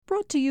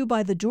to you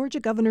by the Georgia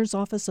Governor's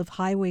Office of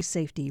Highway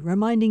Safety,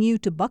 reminding you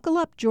to buckle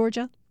up,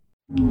 Georgia.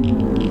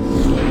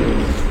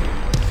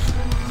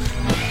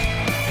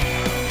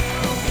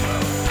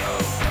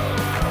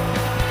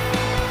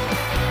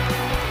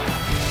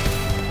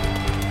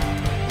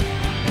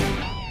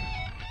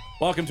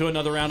 Welcome to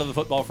another round of the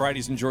Football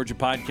Fridays in Georgia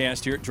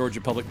podcast here at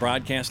Georgia Public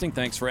Broadcasting.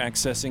 Thanks for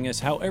accessing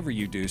us however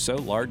you do so,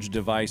 large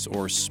device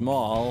or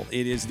small.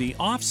 It is the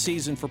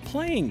off-season for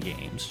playing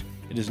games.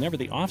 It is never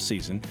the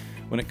off-season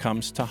when it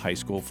comes to high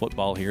school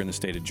football here in the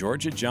state of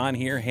Georgia. John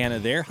here, Hannah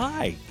there.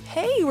 Hi.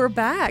 Hey, we're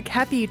back.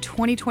 Happy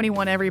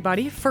 2021,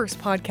 everybody. First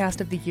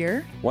podcast of the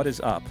year. What is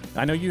up?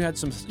 I know you had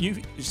some.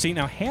 You see,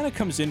 now Hannah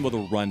comes in with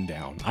a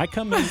rundown. I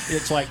come in,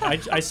 it's like I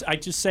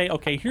just say,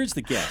 okay, here's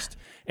the guest.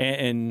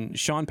 And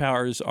Sean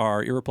Powers,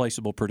 our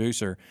irreplaceable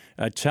producer,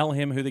 tell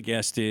him who the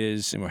guest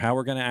is and how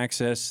we're going to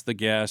access the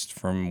guest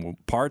from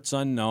parts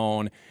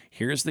unknown.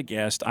 Here's the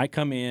guest. I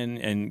come in,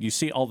 and you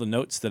see all the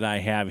notes that I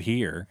have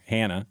here.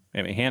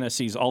 Hannah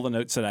sees all the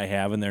notes that I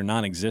have, and they're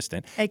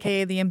non-existent.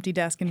 AKA the empty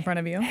desk in front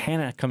of you.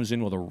 Hannah comes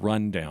in with a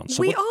rundown. So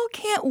we all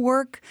can't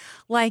work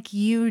like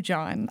you,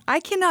 John.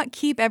 I cannot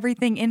keep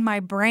everything in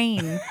my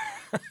brain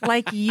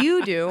like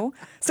you do.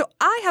 So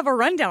I have a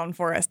rundown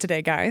for us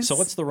today, guys. So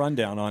what's the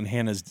rundown on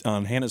Hannah's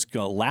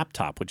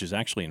laptop, which is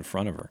actually in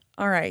front of her?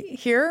 All right,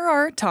 here are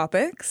our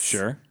topics.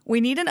 Sure.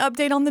 We need an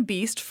update on the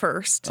Beast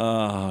first.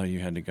 Oh, you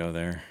had to go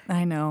there.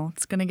 I know.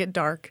 It's going to get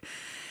dark.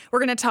 We're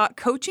going to talk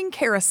coaching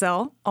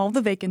carousel, all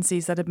the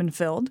vacancies that have been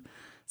filled,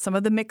 some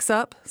of the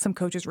mix-up, some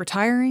coaches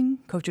retiring,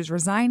 coaches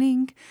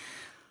resigning.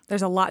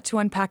 There's a lot to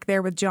unpack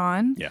there with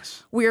John.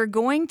 Yes. We are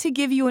going to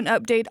give you an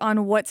update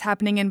on what's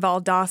happening in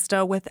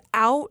Valdosta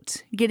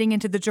without getting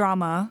into the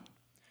drama.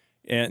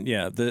 And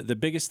yeah, the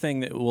biggest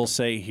thing that we'll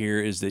say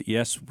here is that,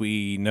 yes,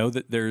 we know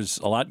that there's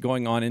a lot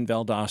going on in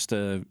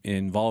Valdosta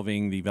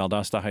involving the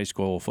Valdosta High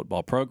School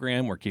football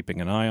program. We're keeping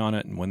an eye on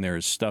it. And when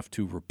there's stuff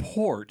to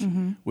report,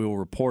 we will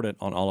report it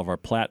on all of our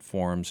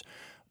platforms.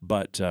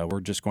 But we're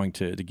just going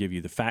to give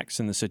you the facts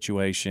in the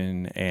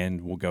situation,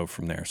 and we'll go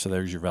from there. So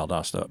there's your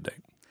Valdosta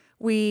update.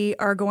 We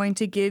are going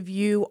to give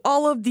you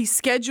all of the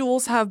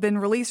schedules have been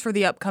released for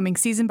the upcoming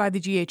season by the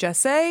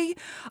GHSA.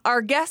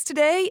 Our guest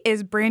today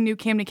is brand new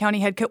Camden County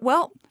head coach.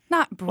 Well,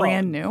 not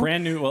brand new.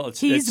 Brand new. Well,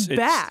 He's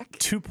back.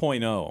 It's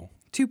 2.0.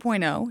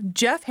 2.0.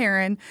 Jeff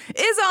Herron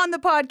is on the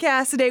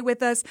podcast today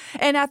with us.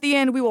 And at the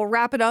end, we will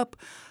wrap it up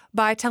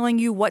by telling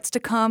you what's to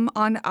come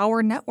on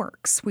our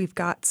networks. We've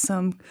got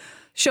some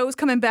shows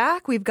coming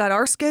back. We've got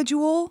our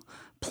schedule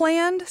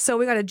planned. So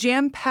we got a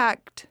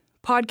jam-packed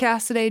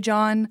podcast today,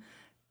 John.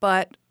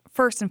 But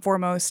first and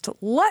foremost,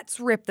 let's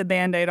rip the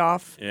Band-Aid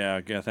off. Yeah,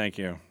 thank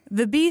you.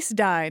 The Beast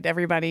died,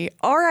 everybody.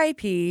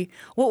 R.I.P.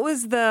 What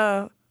was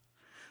the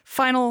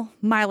final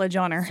mileage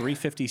on her?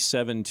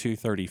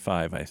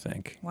 357,235, I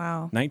think.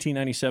 Wow.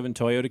 1997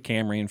 Toyota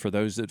Camry. And for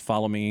those that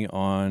follow me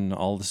on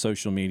all the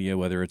social media,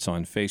 whether it's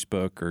on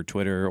Facebook or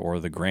Twitter or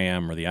the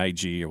Gram or the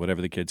IG or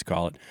whatever the kids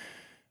call it,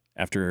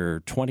 after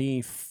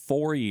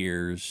 24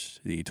 years,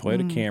 the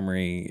Toyota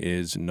Camry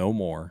is no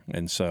more.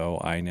 And so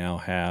I now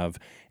have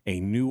a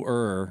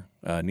newer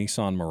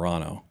Nissan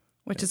Murano,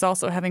 which is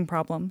also having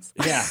problems.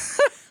 Yeah.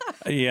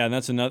 Yeah, and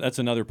that's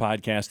another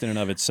podcast in and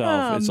of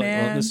itself. Oh, it's man.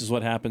 like, well, this is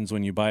what happens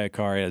when you buy a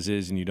car as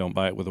is and you don't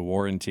buy it with a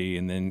warranty,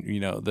 and then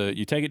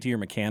you take it to your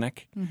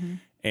mechanic,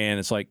 and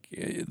it's like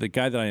the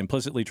guy that I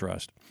implicitly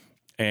trust.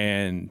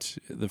 And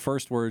the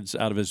first words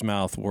out of his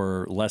mouth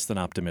were less than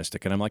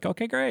optimistic. And I'm like,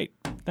 okay, great.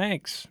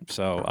 Thanks.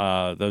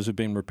 So those have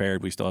been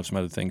repaired. We still have some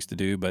other things to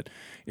do. But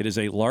it is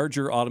a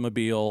larger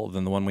automobile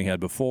than the one we had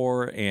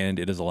before, and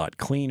it is a lot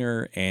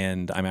cleaner.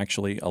 And I'm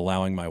actually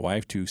allowing my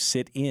wife to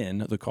sit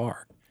in the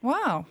car.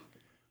 Wow.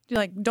 You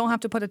don't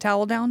have to put a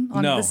towel down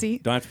onto the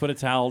seat? No, don't have to put a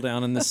towel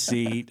down in the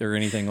seat or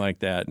anything like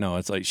that. No,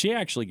 it's like she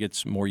actually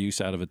gets more use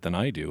out of it than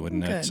I do,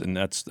 and that's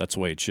the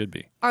way it should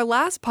be. Our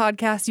last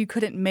podcast, you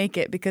couldn't make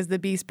it because the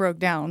Beast broke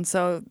down,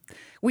 so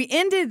we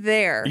ended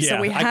there. Yeah,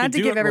 so we had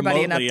to give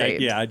everybody remotely.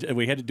 an update.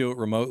 We had to do it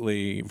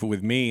remotely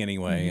with me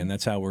anyway, and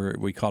that's how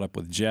we caught up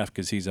with Jeff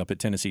because he's up at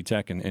Tennessee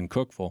Tech in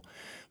Cookeville.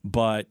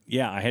 But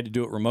yeah, I had to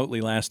do it remotely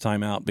last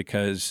time out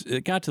because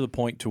it got to the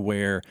point to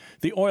where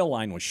the oil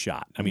line was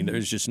shot. I mean,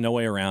 there's just no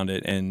way around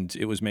it, and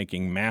it was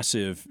making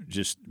massive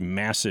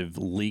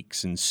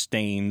leaks and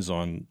stains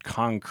on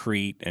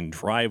concrete and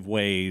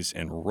driveways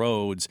and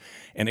roads,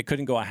 and it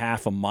couldn't go a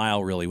half a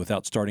mile really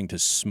without starting to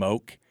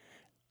smoke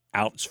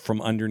out from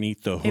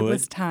underneath the hood.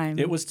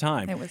 It was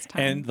time.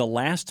 And the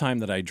last time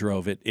that I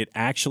drove it, it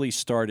actually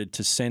started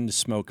to send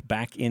smoke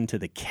back into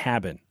the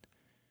cabin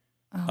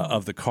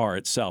of the car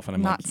itself. And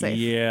I'm Not safe.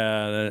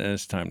 Yeah,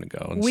 it's time to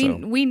go.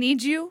 And we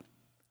need you.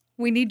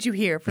 We need you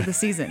here for the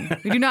season.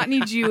 We do not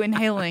need you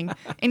inhaling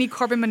any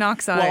carbon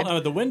monoxide.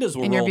 Well, the windows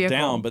were rolled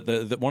down, but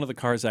the one of the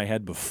cars I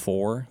had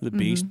before, the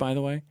Beast, by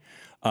the way,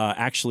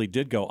 actually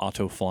did go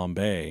auto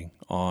flambe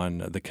on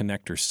the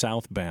connector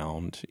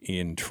southbound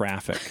in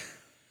traffic.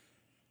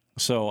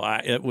 So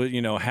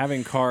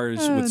having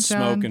cars with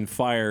smoke and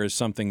fire is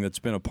something that's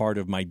been a part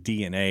of my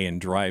DNA in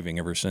driving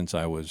ever since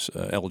I was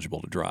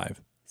eligible to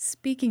drive.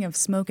 Speaking of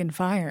smoke and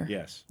fire,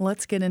 Yes.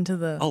 let's get into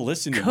the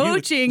Listen to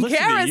coaching you. Listen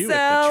carousel. to you with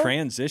the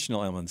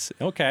transitional elements.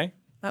 Okay.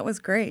 That was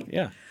great.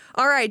 Yeah.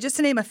 All right, just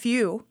to name a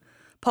few.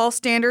 Paul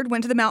Standard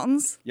went to the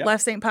mountains, Yep.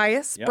 left St.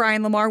 Pius. Yep.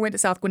 Brian Lamar went to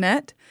South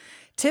Gwinnett.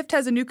 Tift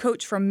has a new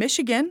coach from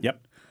Michigan.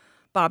 Yep.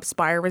 Bob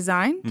Spire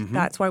resigned.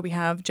 That's why we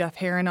have Jeff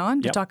Herron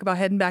on to Yep. talk about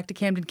heading back to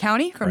Camden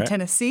County from Correct.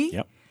 Tennessee.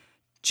 Yep.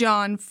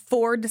 John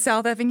Ford to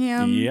South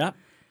Effingham. Yep.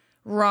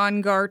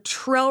 Ron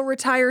Gartrell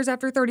retires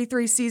after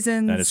 33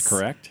 seasons. That is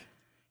correct.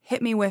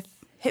 Hit me with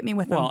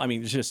them. Well, I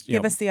mean, it's just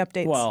Give us the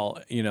updates. Well,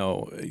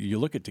 you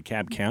look at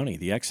DeKalb County,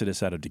 the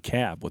exodus out of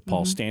DeKalb with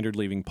Paul Standard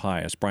leaving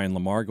Pius, Brian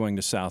Lamar going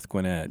to South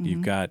Gwinnett.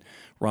 You've got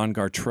Ron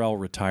Gartrell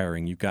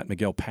retiring. You've got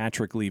Miguel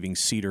Patrick leaving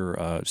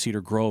Cedar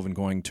Grove and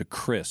going to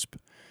Crisp.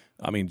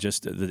 I mean,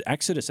 just the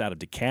exodus out of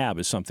DeKalb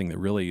is something that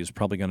really is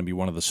probably going to be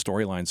one of the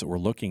storylines that we're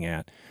looking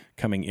at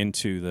coming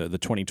into the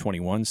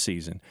 2021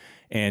 season.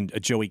 And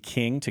Joey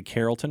King to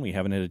Carrollton. We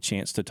haven't had a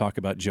chance to talk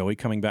about Joey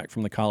coming back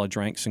from the college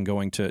ranks and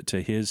going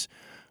to his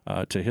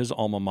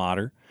alma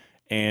mater.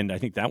 And I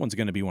think that one's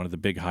going to be one of the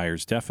big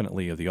hires,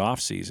 definitely, of the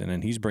offseason.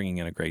 And he's bringing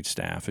in a great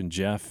staff. And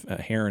Jeff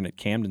Herron at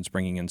Camden's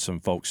bringing in some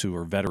folks who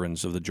are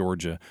veterans of the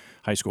Georgia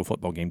high school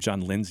football game.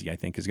 John Lindsay, I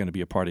think, is going to be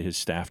a part of his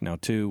staff now,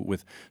 too,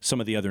 with some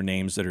of the other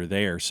names that are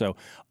there. So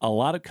a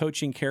lot of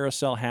coaching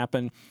carousel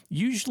happen.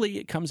 Usually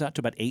it comes out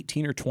to about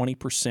 18 or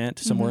 20%,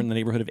 somewhere in the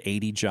neighborhood of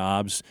 80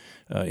 jobs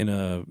in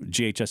a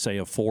GHSA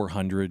of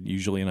 400,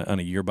 usually on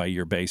a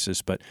year-by-year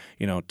basis. But,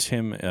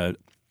 Tim...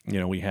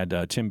 we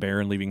had Tim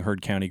Barron leaving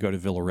Heard County, go to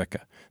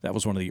Villarica. That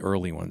was one of the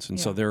early ones. And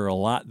so there are a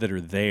lot that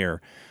are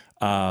there.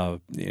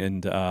 What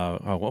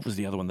was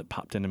the other one that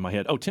popped into my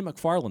head? Oh, Tim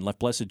McFarland left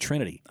Blessed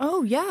Trinity.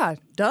 Oh, yeah.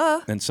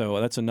 Duh. And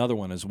so that's another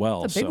one as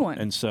well. It's a big one.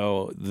 And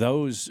so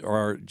those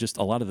are just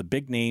a lot of the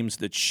big names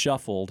that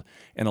shuffled,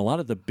 and a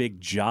lot of the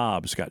big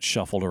jobs got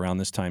shuffled around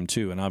this time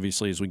too. And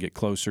obviously, as we get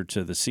closer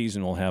to the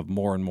season, we'll have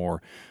more and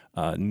more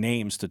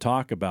names to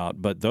talk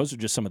about. But those are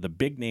just some of the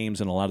big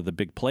names and a lot of the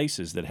big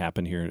places that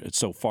happen here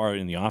so far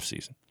in the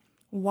offseason.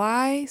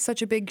 Why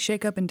such a big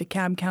shakeup in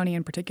DeKalb County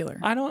in particular?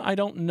 I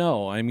don't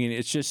know. I mean,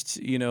 it's just,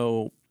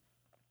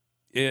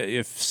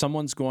 if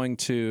someone's going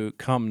to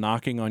come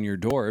knocking on your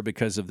door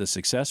because of the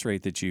success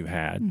rate that you've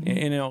had,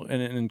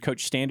 and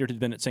Coach Standard had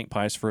been at St.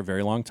 Pius for a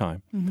very long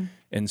time,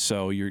 and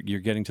so you're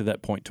getting to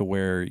that point to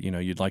where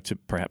you'd like to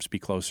perhaps be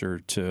closer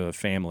to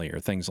family or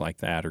things like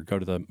that, or go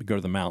to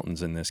the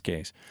mountains in this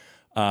case.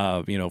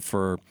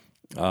 For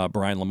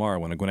Brian Lamar,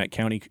 when a Gwinnett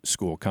County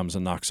school comes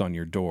and knocks on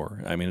your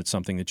door, I mean, it's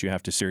something that you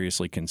have to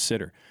seriously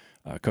consider.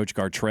 Coach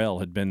Gartrell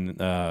had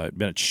been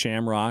at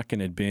Shamrock and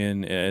had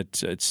been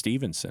at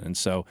Stevenson, and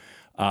so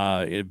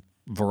a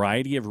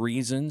variety of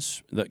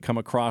reasons that come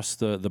across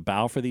the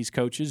bow for these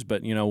coaches.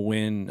 But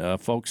when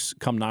folks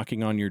come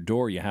knocking on your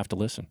door, you have to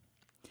listen.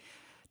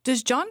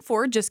 Does John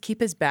Ford just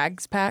keep his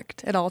bags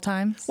packed at all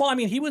times? Well, I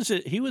mean, he was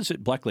at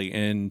Bleckley,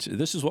 and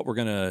this is what we're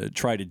going to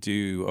try to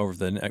do we're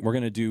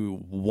going to do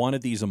one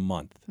of these a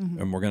month,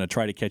 and we're going to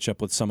try to catch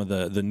up with some of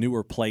the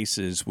newer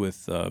places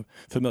with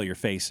familiar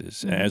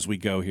faces as we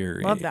go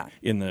here. Love that.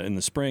 in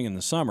the spring and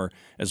the summer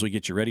as we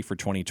get you ready for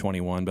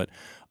 2021. But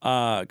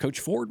Coach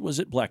Ford was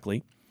at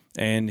Bleckley,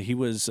 and he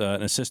was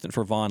an assistant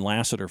for Vaughn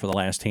Lassiter for the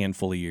last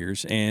handful of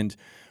years. And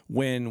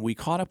when we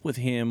caught up with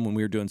him when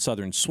we were doing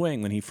Southern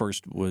Swing, when he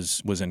first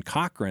was in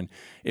Cochran,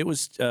 it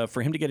was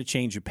for him to get a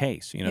change of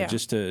pace,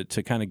 just to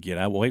kind of get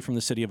away from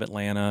the city of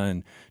Atlanta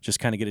and just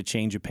kind of get a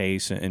change of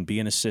pace and be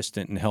an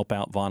assistant and help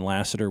out Vaughn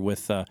Lassiter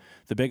with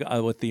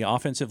the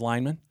offensive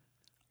lineman.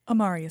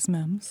 Amarius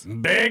Mims.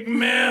 Big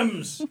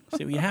Mims.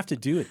 See, you have to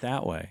do it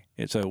that way.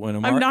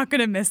 I'm not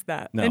going to miss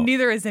that, No. and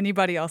neither is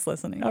anybody else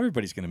listening.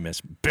 Everybody's going to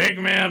miss Big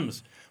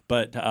Mims.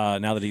 But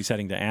now that he's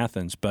heading to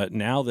Athens, but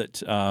now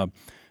that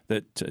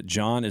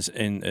John is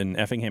in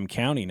Effingham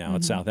County now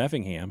at South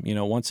Effingham,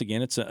 once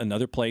again, it's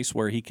another place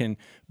where he can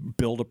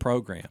build a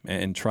program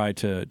and try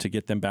to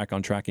get them back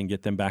on track and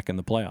get them back in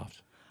the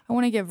playoffs. I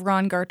want to give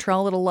Ron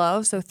Gartrell a little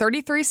love. So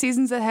 33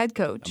 seasons as head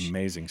coach.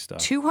 Amazing stuff.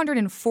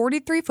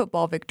 243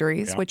 football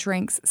victories, which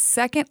ranks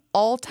second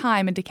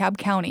all-time in DeKalb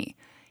County.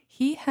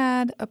 He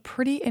had a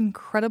pretty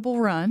incredible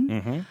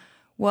run.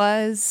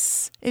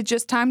 Was it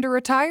just time to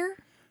retire?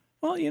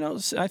 Well,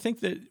 I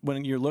think that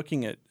when you're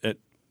looking at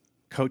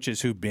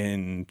coaches who've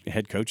been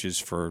head coaches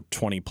for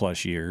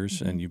 20-plus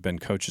years and you've been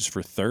coaches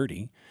for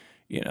 30,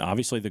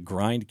 obviously the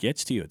grind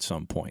gets to you at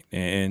some point.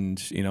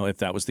 And, if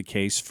that was the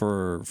case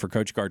for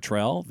Coach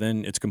Gartrell,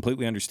 then it's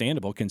completely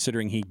understandable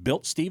considering he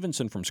built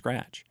Stevenson from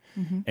scratch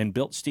and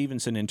built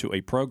Stevenson into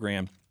a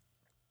program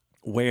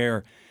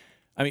where,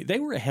 they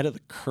were ahead of the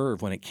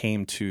curve when it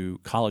came to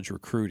college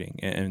recruiting,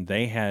 and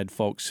they had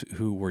folks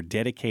who were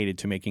dedicated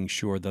to making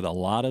sure that a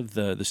lot of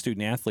the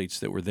student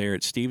athletes that were there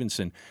at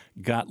Stevenson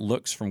got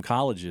looks from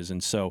colleges.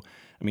 And so,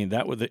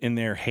 that was in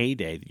their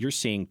heyday. You're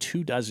seeing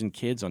 24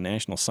 kids on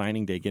National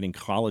Signing Day getting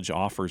college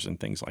offers and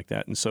things like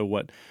that. And so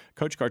what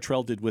Coach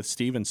Gartrell did with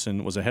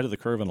Stevenson was ahead of the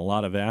curve in a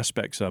lot of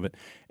aspects of it.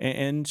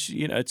 And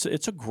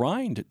it's a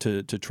grind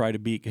to try to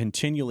be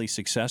continually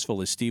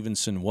successful as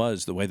Stevenson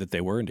was the way that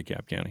they were in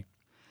DeKalb County.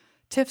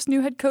 Tiff's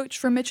new head coach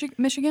from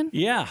Michigan?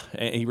 Yeah,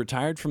 he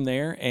retired from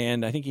there,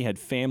 and I think he had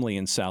family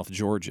in South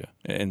Georgia,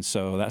 and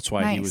so that's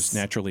why he was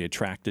naturally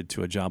attracted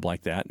to a job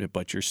like that.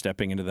 But you're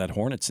stepping into that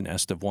hornet's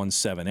nest of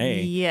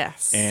 1-7A.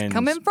 Yes, and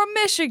coming from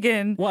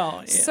Michigan.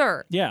 Well,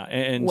 sir. Yeah,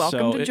 and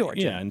welcome to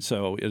Georgia. And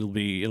so it'll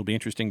be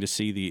interesting to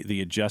see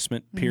the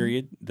adjustment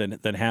period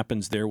that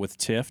happens there with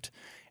Tift,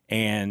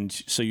 and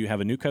so you have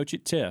a new coach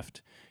at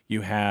Tift,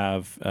 you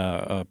have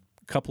a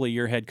couple of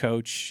year head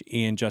coach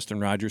in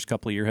Justin Rogers,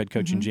 couple of year head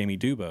coach in Jamie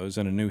Dubose,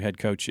 and a new head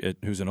coach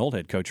who's an old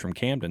head coach from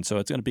Camden. So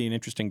it's going to be an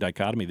interesting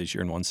dichotomy this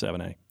year in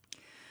 1-7A.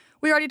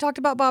 We already talked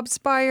about Bob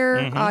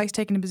Spire. He's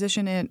taking a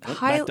position in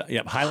Highlands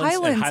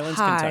High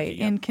Kentucky,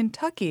 in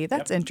Kentucky.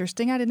 That's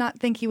interesting. I did not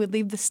think he would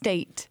leave the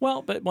state.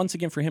 Well, but once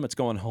again, for him, it's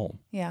going home.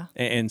 Yeah.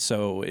 And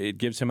so it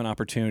gives him an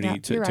opportunity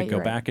to go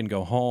back and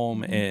go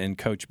home and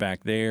coach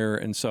back there.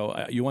 And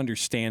so you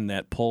understand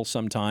that pull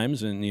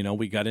sometimes. And,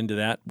 we got into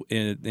that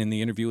in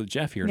the interview with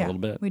Jeff here in a little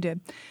bit. We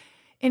did.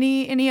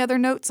 Any other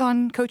notes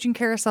on coaching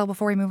carousel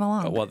before we move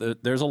along? Well,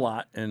 there's a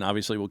lot, and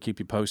obviously we'll keep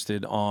you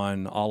posted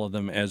on all of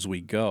them as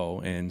we go.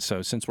 And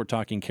so, since we're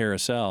talking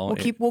carousel,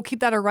 we'll keep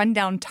that a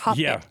rundown topic.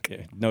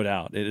 Yeah, no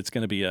doubt. It's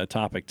going to be a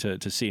topic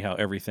to see how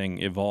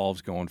everything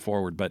evolves going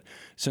forward. But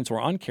since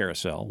we're on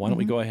carousel, why don't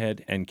we go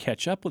ahead and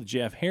catch up with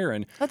Jeff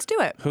Herron? Let's do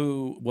it.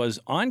 Who was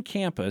on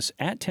campus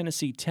at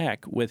Tennessee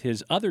Tech with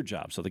his other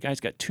job. So the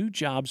guy's got two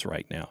jobs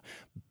right now,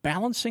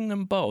 balancing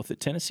them both at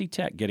Tennessee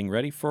Tech, getting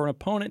ready for an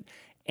opponent,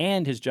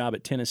 and his job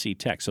at Tennessee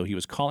Tech. So he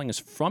was calling us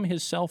from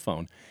his cell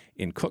phone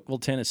in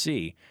Cookeville,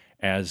 Tennessee,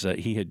 as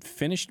he had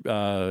finished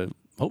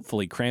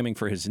hopefully cramming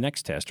for his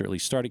next test, or at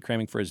least started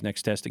cramming for his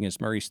next test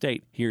against Murray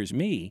State. Here's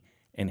me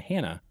and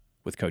Hannah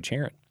with Coach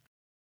Herron.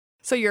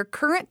 So your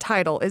current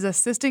title is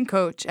assistant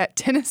coach at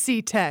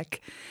Tennessee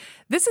Tech.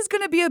 This is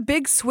going to be a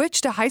big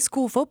switch to high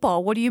school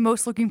football. What are you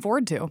most looking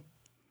forward to?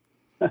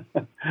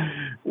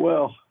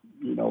 Well,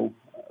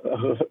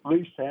 at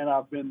least Hannah,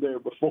 I've been there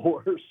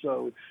before,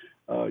 so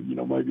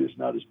maybe it's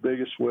not as big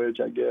a switch,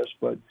 I guess,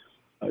 but,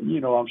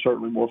 I'm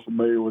certainly more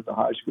familiar with the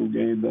high school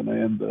game than I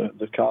am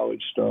the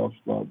college stuff.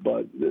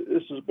 But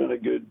this has been a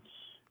good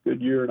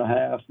year and a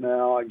half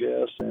now, I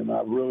guess, and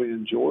I've really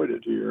enjoyed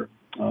it here.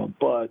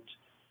 But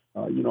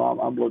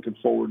I'm looking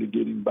forward to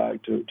getting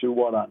back to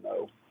what I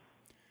know.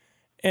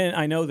 And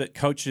I know that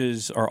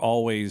coaches are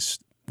always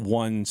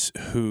ones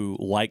who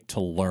like to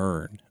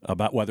learn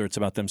about, whether it's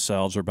about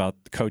themselves or about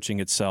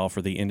coaching itself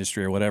or the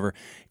industry or whatever.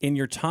 In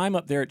your time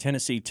up there at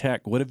Tennessee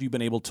Tech, what have you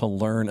been able to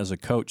learn as a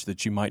coach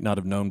that you might not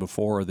have known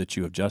before or that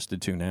you have adjusted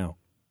to now?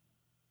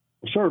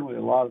 Certainly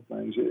a lot of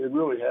things. It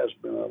really has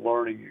been a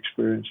learning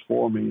experience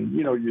for me.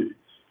 And,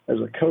 as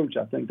a coach,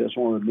 I think that's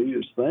one of the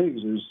neatest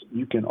things is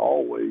you can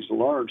always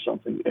learn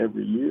something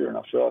every year, and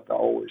I feel like I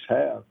always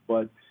have.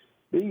 But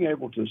being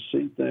able to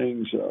see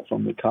things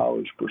from the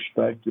college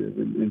perspective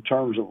in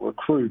terms of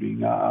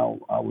recruiting,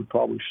 I would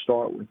probably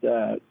start with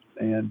that.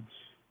 And,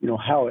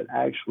 how it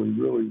actually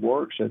really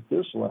works at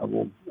this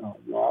level. I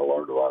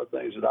learned a lot of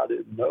things that I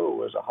didn't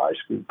know as a high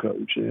school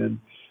coach. And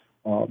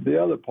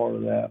the other part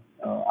of that,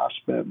 I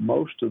spent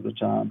most of the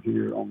time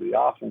here on the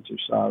offensive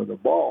side of the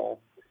ball.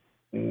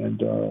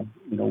 And,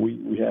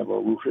 we have a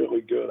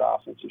really good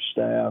offensive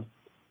staff.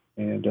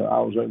 And I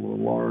was able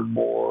to learn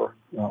more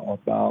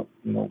about,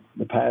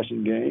 the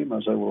passing game. I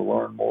was able to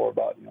learn more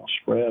about,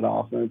 spread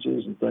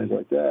offenses and things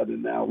like that.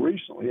 And now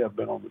recently I've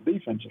been on the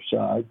defensive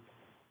side.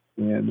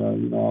 And,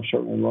 I've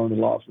certainly learned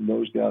a lot from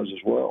those guys as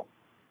well.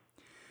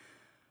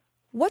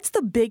 What's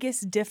the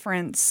biggest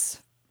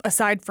difference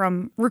aside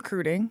from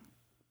recruiting?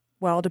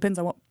 Well, it depends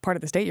on what part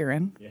of the state you're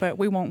in, but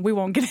we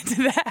won't get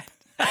into that.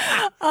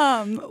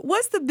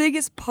 What's the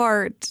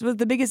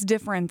biggest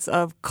difference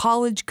of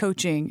college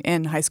coaching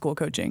and high school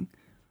coaching?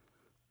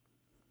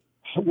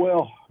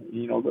 Well,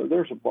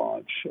 there's a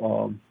bunch.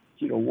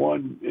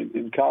 One,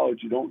 in college,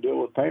 you don't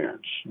deal with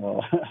parents.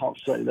 I'll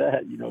say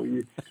that.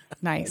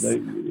 Nice.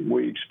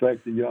 We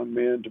expect the young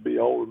men to be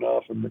old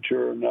enough and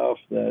mature enough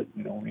that,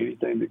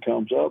 anything that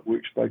comes up, we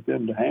expect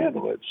them to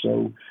handle it.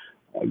 So,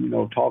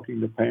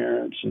 talking to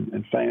parents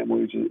and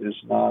families is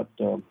not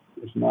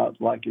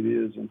like it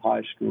is in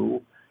high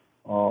school.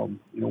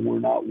 We're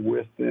not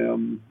with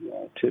them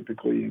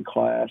typically in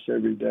class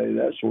every day,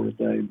 that sort of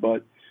thing.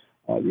 But,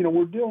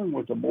 we're dealing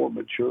with a more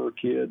mature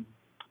kid,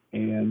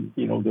 and,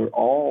 they're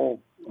all,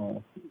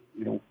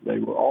 they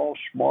were all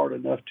smart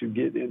enough to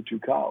get into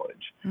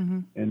college. Mm-hmm.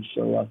 And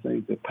so I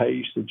think the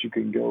pace that you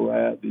can go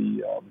at,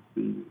 the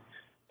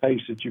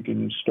pace that you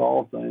can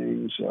install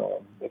things,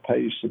 the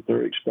pace that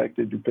they're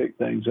expected to pick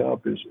things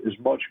up is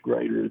much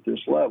greater at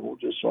this level,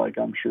 just like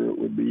I'm sure it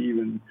would be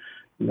even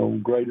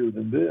greater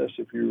than this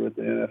if you were at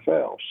the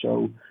NFL.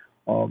 So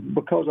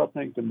because I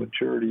think the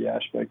maturity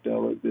aspect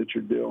of it that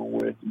you're dealing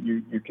with,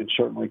 you can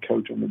certainly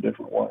coach them a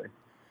different way.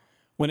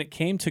 When it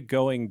came to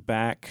going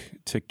back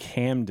to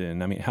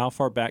Camden, I mean, how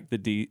far back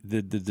did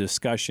the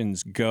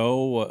discussions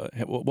go?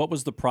 What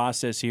was the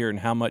process here, and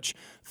how much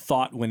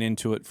thought went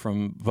into it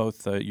from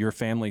both your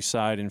family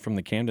side and from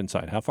the Camden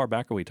side? How far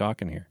back are we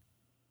talking here?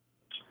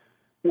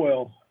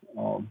 Well,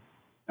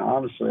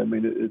 honestly, I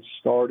mean, it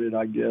started,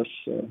 I guess,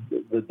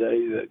 the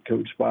day that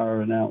Coach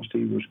Spire announced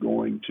he was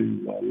going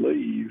to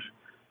leave.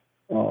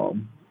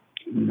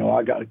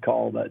 I got a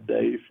call that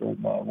day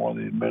from one of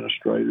the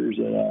administrators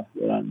that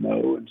I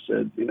know and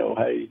said,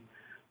 hey,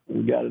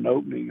 we got an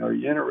opening. Are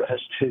you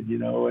interested?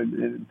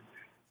 And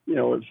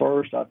at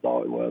first I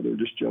thought, well, they're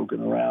just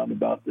joking around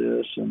about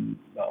this. And,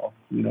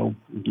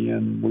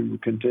 again, we were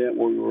content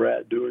where we were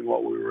at, doing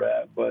what we were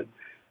at. But,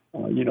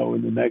 in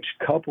the next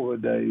couple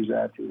of days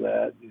after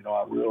that,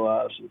 I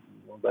realized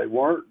that they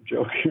weren't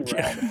joking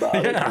around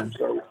about it. And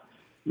so,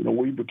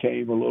 we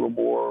became a little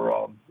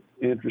more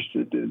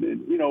interested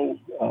in,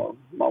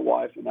 my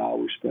wife and I,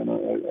 we spent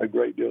a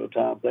great deal of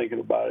time thinking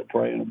about it,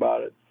 praying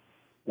about it.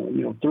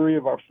 3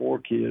 of our 4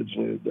 kids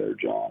lived there,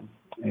 John.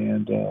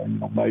 And,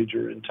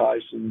 Major and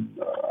Tyson,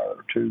 our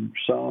 2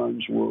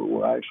 sons,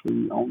 were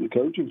actually on the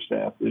coaching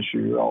staff this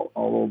year,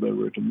 although they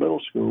were at the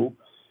middle school.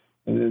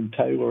 And then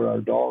Taylor, our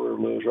daughter,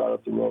 lives right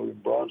up the road in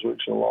Brunswick,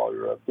 she's a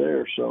lawyer up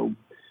there. So,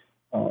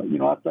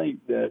 I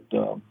think that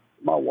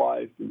my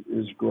wife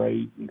is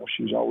great.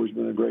 She's always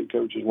been a great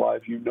coach's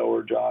wife. You know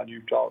her, John.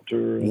 You've talked to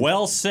her.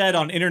 Well said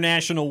on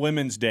International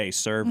Women's Day,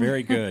 sir.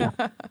 Very good.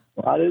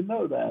 Well, I didn't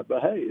know that,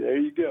 but hey, there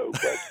you go.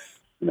 But,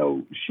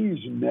 she's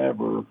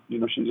never,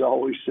 she's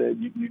always said,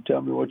 you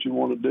tell me what you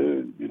want to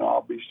do, and,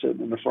 I'll be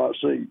sitting in the front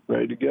seat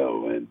ready to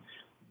go.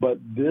 But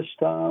this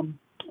time,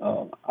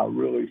 I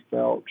really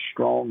felt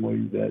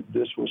strongly that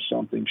this was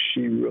something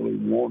she really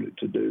wanted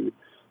to do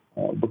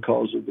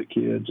because of the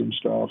kids and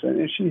stuff.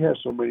 And she has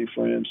so many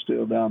friends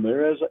still down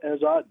there, as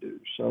I do.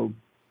 So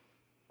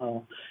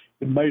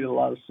it made a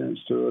lot of sense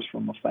to us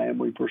from a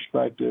family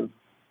perspective.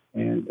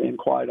 And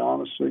quite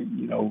honestly,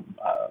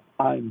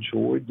 I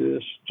enjoyed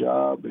this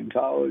job in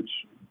college,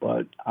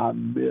 but I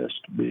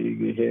missed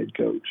being a head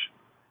coach.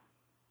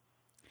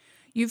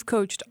 You've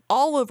coached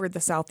all over the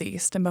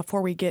Southeast, and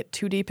before we get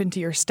too deep into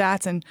your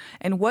stats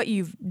and what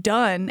you've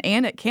done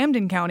and at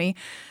Camden County,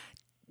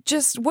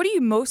 just what are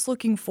you most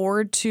looking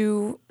forward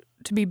to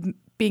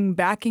being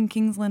back in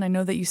Kingsland? I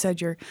know that you said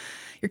your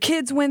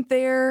kids went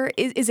there.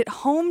 Is it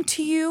home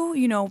to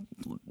you?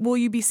 Will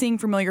you be seeing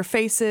familiar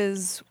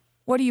faces?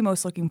 What are you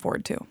most looking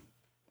forward to?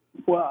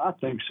 Well, I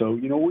think so.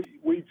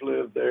 We've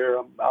lived there.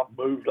 I've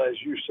moved, as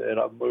you said,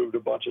 I've moved a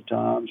bunch of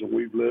times, and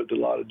we've lived a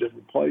lot of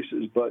different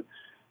places, but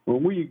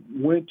when we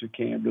went to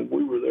Camden,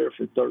 we were there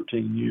for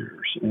 13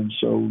 years. And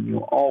so,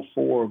 all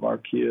 4 of our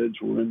kids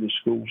were in the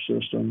school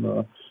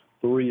system.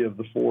 3 of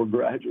the 4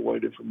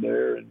 graduated from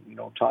there. And,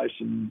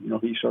 Tyson,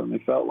 he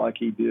certainly felt like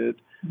he did.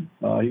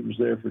 He was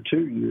there for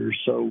 2 years.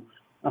 So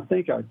I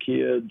think our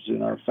kids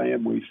and our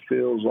family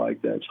feels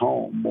like that's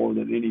home more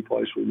than any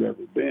place we've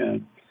ever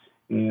been.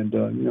 And,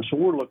 so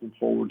we're looking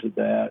forward to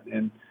that.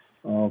 And,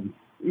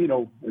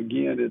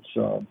 again,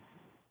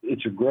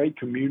 it's a great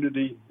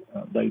community.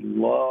 They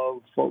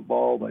love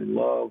football. They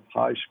love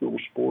high school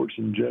sports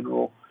in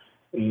general.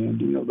 And,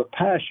 the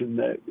passion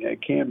that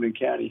Camden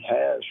County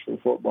has for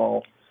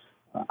football,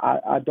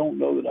 I don't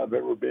know that I've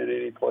ever been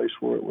any place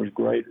where it was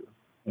greater.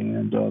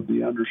 And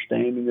the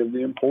understanding of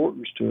the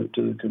importance to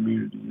the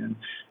community.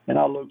 And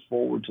I look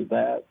forward to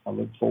that. I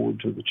look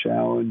forward to the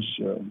challenge,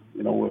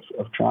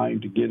 of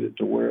trying to get it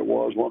to where it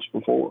was once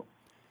before.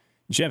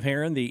 Jeff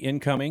Herron, the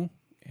incoming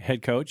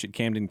head coach at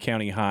Camden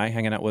County High,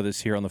 hanging out with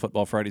us here on the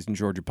Football Fridays in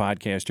Georgia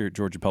podcast here at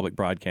Georgia Public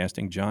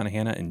Broadcasting. John,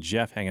 Hannah, and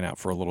Jeff hanging out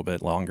for a little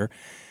bit longer.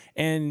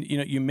 And,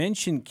 you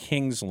mentioned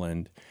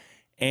Kingsland,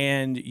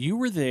 and you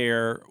were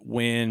there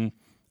when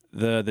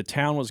the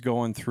town was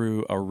going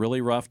through a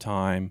really rough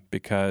time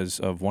because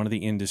of one of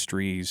the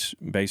industries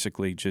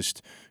basically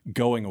just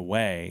going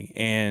away.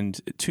 And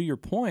to your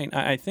point,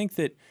 I think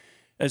that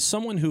as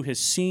someone who has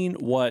seen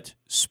what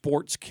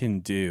sports can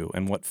do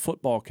and what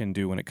football can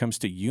do when it comes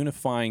to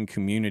unifying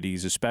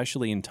communities,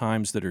 especially in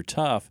times that are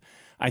tough,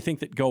 I think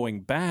that going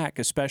back,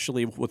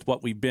 especially with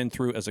what we've been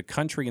through as a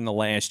country in the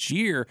last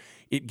year,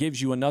 it gives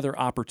you another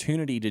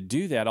opportunity to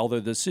do that. Although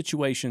the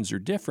situations are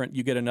different,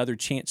 you get another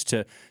chance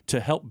to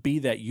help be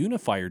that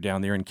unifier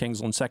down there in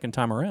Kingsland second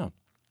time around.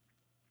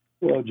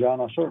 Well, John,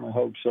 I certainly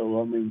hope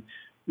so. I mean,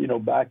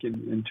 back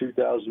in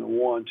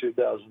 2001,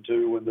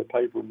 2002, when the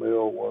paper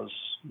mill was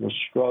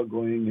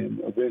struggling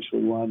and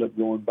eventually wound up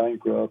going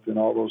bankrupt, and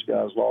all those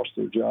guys lost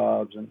their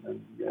jobs,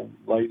 and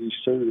ladies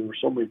too. There were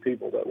so many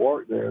people that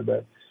worked there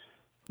that,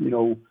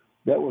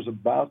 that was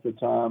about the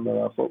time that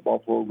our football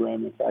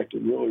program, in fact,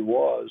 it really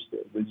was,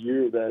 the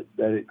year that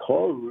it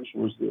closed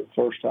was the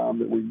first time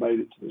that we made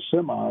it to the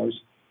semis.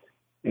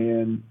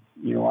 And,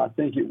 I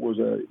think it was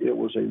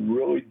a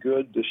really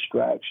good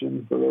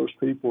distraction for those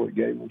people. It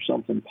gave them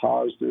something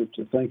positive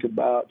to think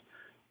about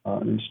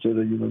instead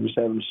of, just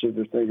having to sit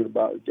there thinking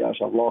about, gosh,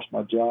 I've lost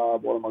my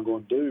job. What am I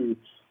going to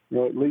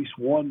do? At least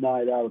one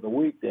night out of the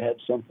week they had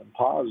something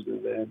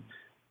positive.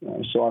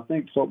 And so I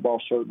think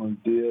football certainly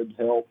did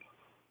help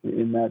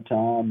in that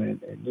time. And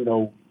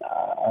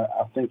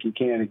I think it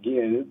can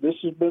again. This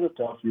has been a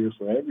tough year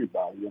for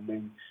everybody. I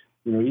mean,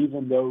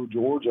 even though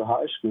Georgia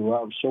High School,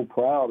 I was so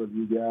proud of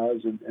you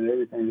guys and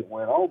everything that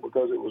went on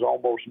because it was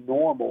almost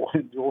normal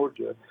in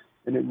Georgia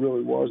and it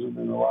really wasn't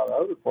in a lot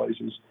of other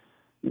places,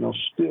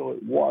 still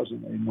it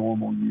wasn't a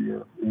normal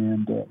year.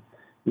 And,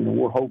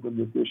 we're hoping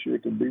that this year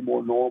can be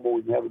more normal.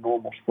 We can have a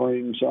normal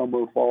spring,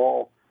 summer,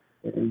 fall,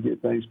 and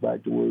get things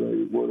back to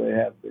where they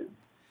have been.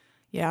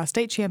 Yeah,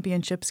 state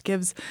championships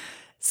gives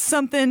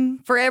something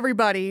for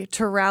everybody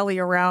to rally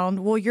around.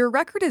 Well, your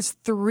record is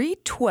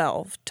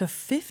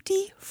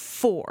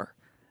 312-54.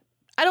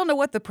 I don't know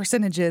what the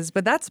percentage is,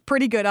 but that's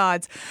pretty good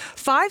odds.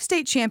 5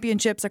 state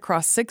championships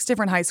across 6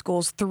 different high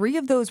schools. 3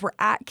 of those were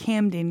at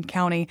Camden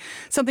County.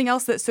 Something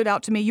else that stood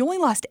out to me, you only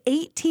lost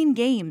 18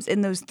 games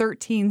in those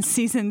 13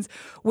 seasons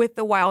with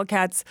the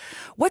Wildcats.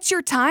 What's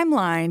your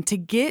timeline to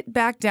get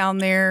back down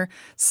there,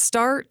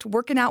 start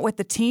working out with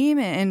the team,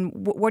 and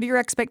what are your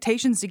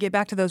expectations to get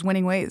back to those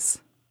winning ways?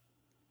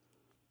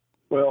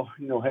 Well,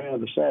 Hannah,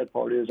 the sad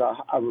part is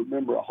I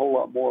remember a whole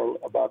lot more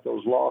about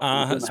those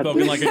losses.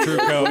 Spoken like a true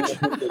coach.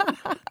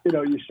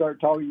 You start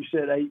talking, you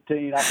said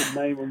 18, I could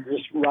name them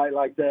just right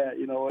like that,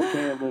 at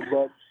Camden.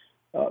 But,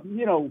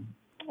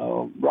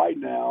 right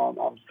now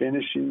I'm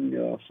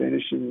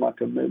finishing my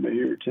commitment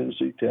here at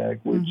Tennessee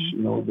Tech, which,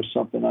 was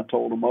something I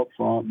told them up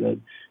front that,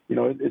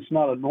 it's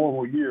not a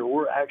normal year.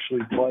 We're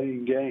actually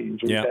playing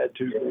games. We've had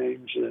 2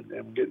 games and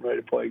we're getting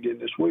ready to play again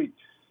this week.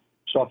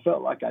 So I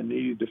felt like I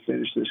needed to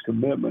finish this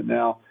commitment.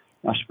 Now,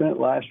 I spent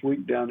last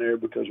week down there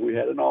because we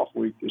had an off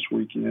week this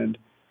weekend.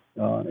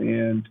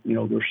 And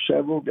there's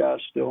several guys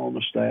still on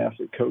the staff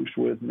that coached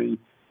with me.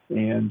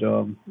 And,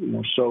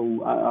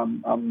 so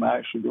I'm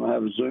actually going to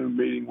have a Zoom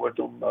meeting with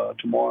them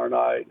tomorrow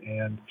night.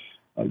 And,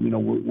 we're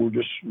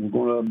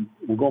going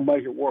to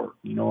make it work.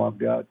 I've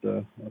got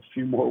a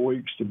few more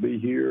weeks to be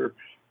here.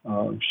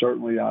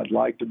 Certainly I'd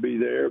like to be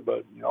there,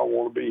 but I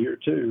want to be here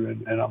too.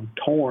 And I'm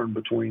torn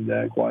between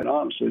that, quite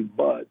honestly,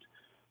 but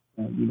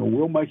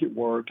we'll make it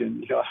work.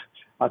 And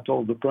I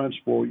told the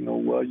principal,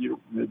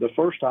 the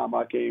first time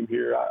I came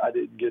here, I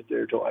didn't get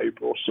there till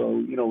April.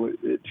 So,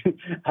 it's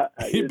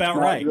about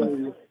not right.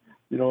 really,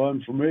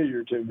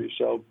 unfamiliar to me.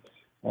 So,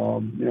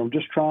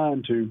 just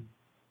trying to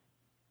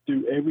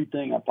do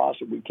everything I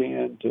possibly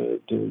can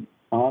to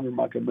honor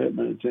my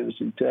commitment at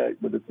Tennessee Tech,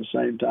 but at the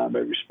same time,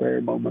 every spare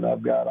moment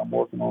I've got, I'm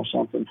working on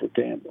something for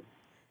Camden.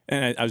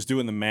 And I was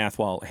doing the math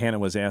while Hannah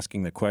was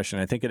asking the question.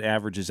 I think it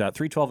averages out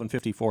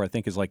 312-54. I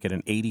think is like at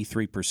an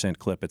 83%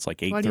 clip. It's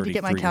like 833. Why did you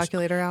get my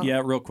calculator out?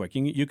 Yeah, real quick.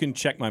 You can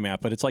check my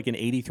math, but it's like an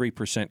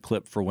 83%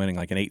 clip for winning,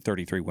 like an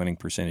 833 winning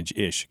percentage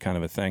ish kind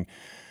of a thing.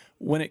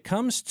 When it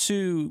comes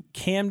to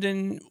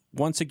Camden,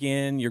 once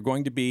again, you're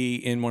going to be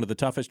in one of the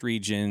toughest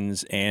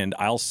regions, and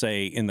I'll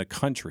say in the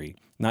country,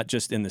 not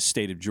just in the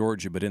state of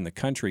Georgia, but in the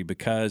country,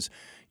 because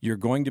you're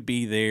going to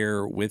be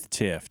there with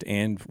Tift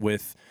and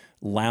with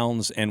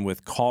Lowndes and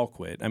with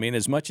Colquitt. I mean,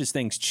 as much as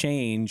things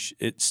change,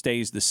 it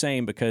stays the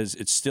same because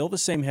it's still the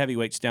same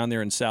heavyweights down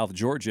there in South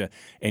Georgia,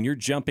 and you're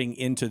jumping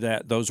into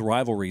those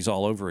rivalries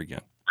all over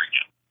again.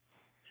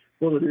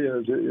 Well, it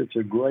is. It's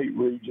a great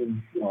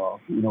region. And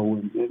we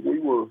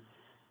were,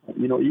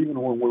 even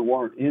when we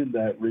weren't in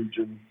that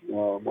region,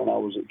 when I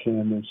was at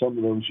Camden, some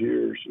of those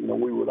years,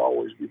 we would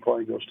always be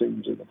playing those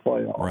teams in the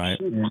playoffs. Right.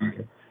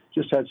 And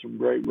just had some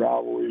great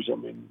rivalries. I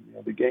mean,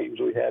 the games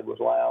we had with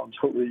Lowndes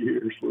over the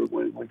years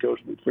when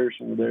Coach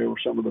McPherson was there were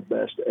some of the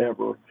best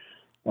ever,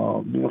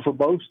 for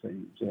both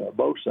teams,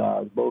 both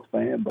sides, both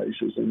fan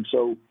bases. And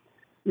so,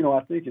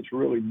 I think it's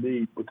really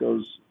neat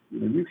because,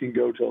 you can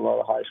go to a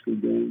lot of high school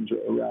games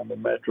around the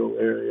metro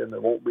area and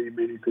there won't be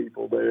many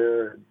people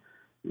there. And,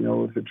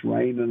 if it's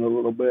raining a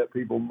little bit,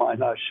 people might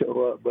not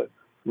show up. But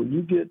when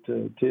you get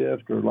to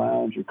Tift or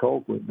Lowndes or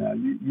Colquitt now,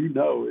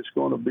 it's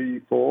going to be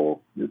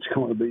full. It's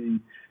going to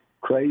be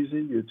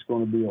crazy. It's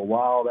going to be a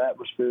wild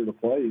atmosphere to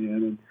play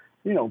in.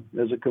 And,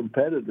 as a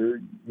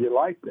competitor, you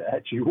like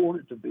that. You want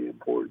it to be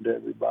important to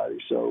everybody.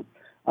 So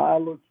I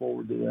look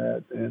forward to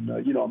that. And,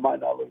 I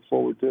might not look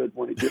forward to it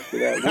when it gets to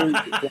that week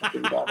or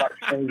something. I might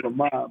change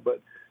my mind.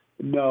 But,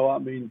 no, I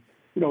mean,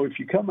 if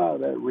you come out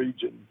of that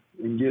region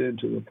and get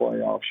into the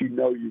playoffs, you've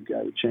got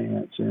a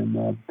chance.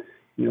 And,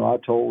 I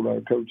told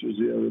our coaches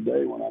the other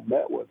day when I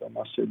met with them,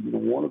 I said,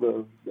 one of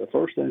the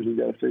first things we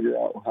got to figure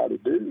out how to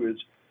do is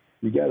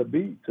you got to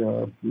beat 2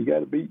 of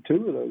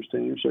those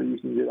teams so you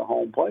can get a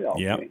home playoff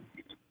game.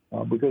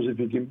 Because if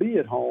you can be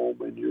at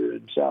home and you're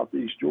in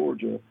Southeast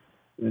Georgia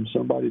and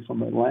somebody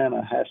from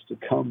Atlanta has to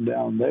come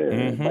down there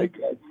and make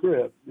that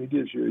trip, it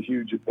gives you a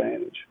huge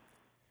advantage.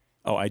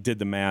 Oh, I did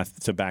the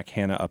math to back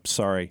Hannah up.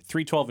 Sorry.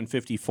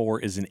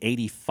 312-54 is an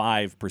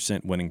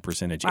 85% winning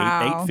percentage.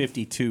 Wow.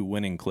 852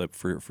 winning clip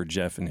for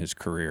Jeff in his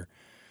career.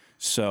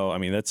 So, I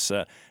mean, that's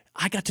I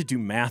got to do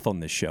math on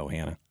this show,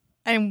 Hannah.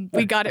 And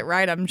we got it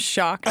right. I'm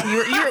shocked.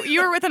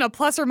 You were within a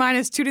plus or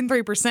minus 2 to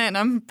 3%.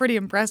 I'm pretty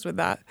impressed with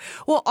that.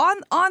 Well,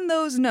 on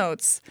those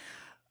notes,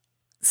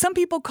 some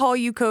people call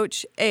you,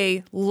 Coach,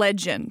 a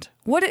legend.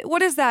 What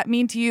does that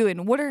mean to you,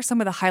 and what are some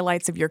of the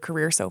highlights of your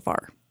career so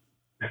far?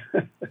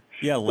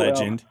 Yeah,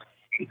 legend.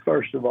 Well,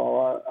 first of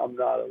all, I'm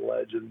not a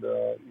legend,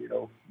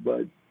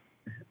 but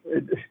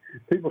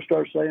people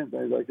start saying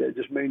things like that. It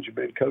just means you've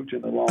been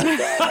coaching a long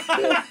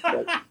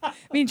time.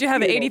 Means you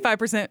have an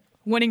 85%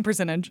 winning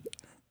percentage?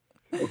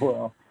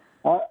 Well,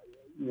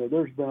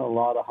 there's been a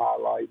lot of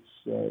highlights,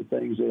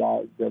 things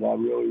that I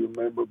really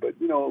remember. But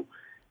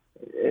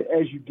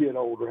as you get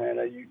older,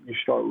 Hannah, you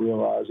start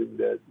realizing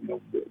that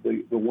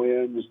the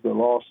wins, the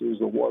losses,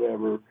 or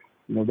whatever,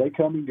 they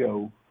come and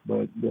go.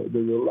 But the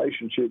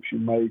relationships you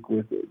make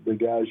with the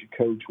guys you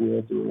coach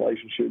with, the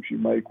relationships you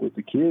make with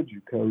the kids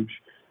you coach,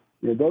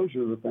 those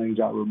are the things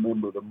I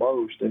remember the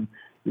most. And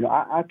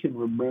I can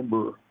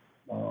remember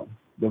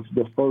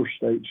the first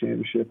state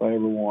championship I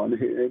ever won,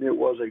 and it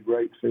was a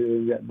great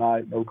feeling that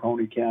night in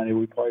Oconee County.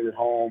 We played at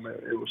home.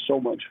 It was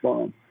so much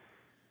fun.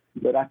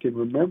 But I can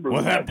remember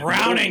with that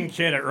Browning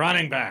kid at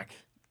running back.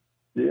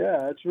 Yeah,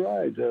 that's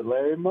right,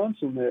 Larry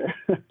Munson there.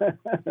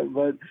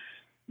 But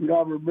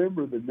I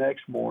remember the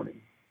next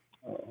morning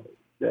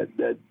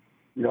that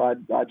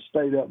I'd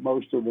stayed up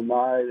most of the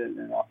night,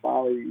 and I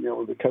finally,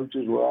 the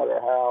coaches were at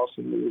our house,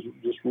 and it was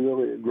just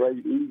really a great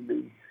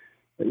evening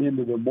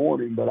into the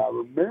morning. But I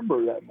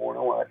remember that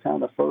morning when I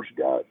kind of first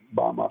got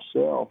by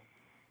myself,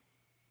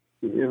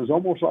 it was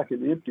almost like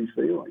an empty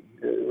feeling.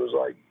 It was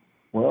like,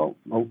 well,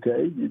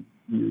 okay,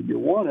 you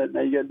won it,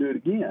 now you got to do it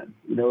again,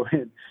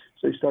 and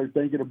so you start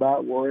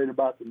worrying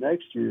about the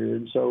next year.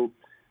 And so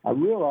I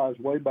realized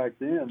way back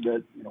then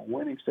that,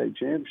 winning state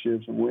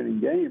championships and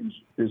winning games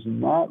is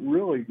not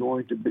really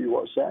going to be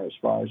what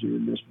satisfies you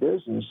in this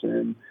business.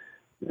 And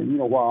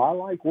while I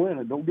like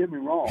winning, don't get me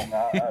wrong,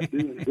 I do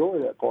enjoy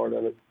that part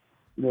of it.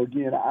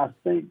 Again, I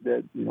think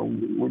that,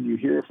 when you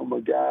hear from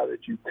a guy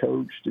that you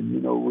coached and,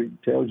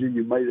 he tells you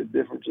made a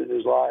difference in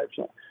his life,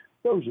 so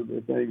those are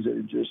the things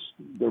that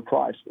they're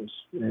priceless.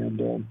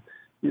 And,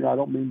 I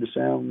don't mean to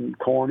sound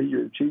corny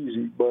or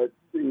cheesy, but,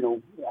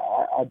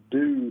 I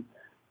do.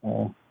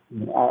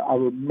 I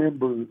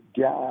remember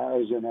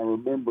guys and I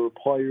remember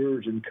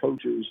players and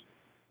coaches,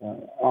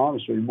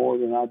 honestly, more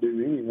than I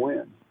do any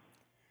win.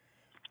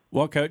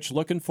 Well, Coach,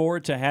 looking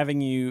forward to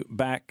having you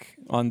back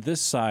on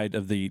this side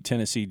of the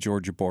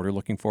Tennessee-Georgia border.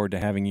 Looking forward to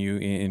having you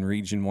in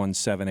Region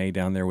 1-7A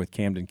down there with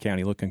Camden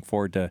County. Looking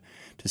forward to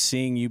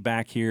seeing you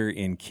back here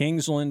in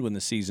Kingsland when the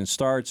season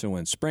starts and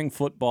when spring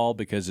football,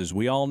 because as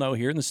we all know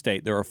here in the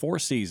state, there are 4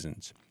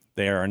 seasons.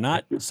 They are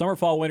not summer,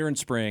 fall, winter, and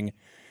spring.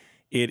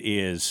 It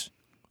is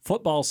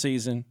football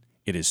season,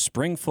 it is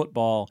spring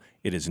football,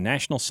 it is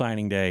National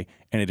Signing Day,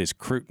 and it is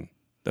Cruton.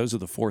 Those are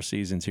the 4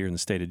 seasons here in the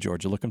state of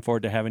Georgia. Looking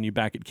forward to having you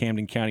back at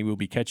Camden County. We'll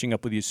be catching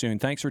up with you soon.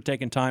 Thanks for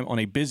taking time on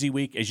a busy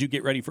week as you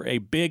get ready for a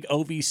big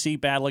OVC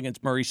battle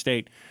against Murray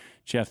State.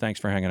 Jeff, thanks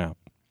for hanging out.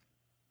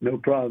 No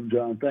problem,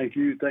 John. Thank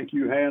you. Thank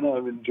you, Hannah.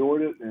 I've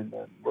enjoyed it, and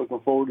looking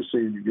forward to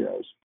seeing you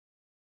guys.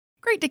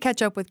 Great to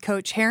catch up with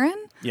Coach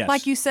Herron. Yes.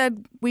 Like you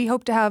said, we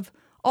hope to have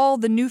all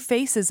the new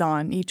faces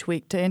on each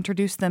week to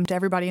introduce them to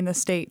everybody in the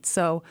state.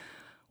 So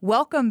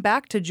welcome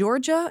back to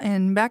Georgia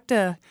and back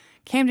to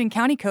Camden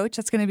County, Coach.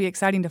 That's going to be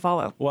exciting to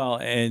follow. Well,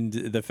 and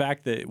the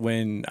fact that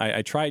when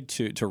I tried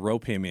to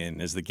rope him in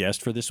as the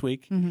guest for this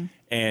week,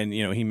 and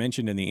he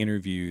mentioned in the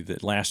interview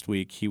that last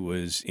week he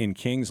was in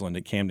Kingsland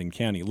at Camden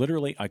County.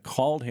 Literally, I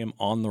called him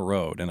on the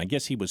road, and I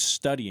guess he was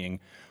studying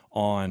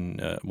on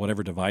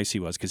whatever device he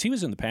was, because he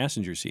was in the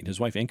passenger seat. His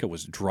wife Inka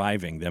was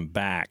driving them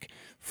back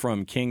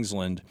from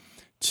Kingsland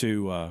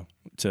to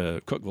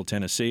Cookeville,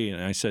 Tennessee,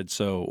 and I said,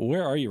 "So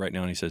where are you right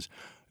now?" And he says,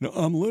 "No,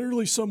 I'm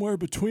literally somewhere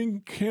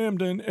between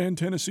Camden and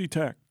Tennessee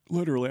Tech.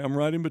 Literally, I'm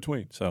right in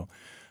between." So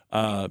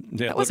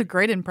that was a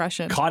great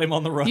impression. Caught him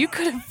on the road. You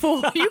could have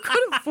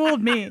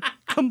fooled me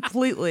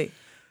completely.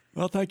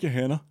 Well, thank you,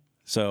 Hannah.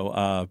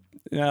 So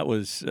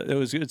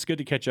it's good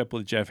to catch up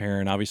with Jeff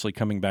Herron. Obviously,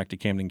 coming back to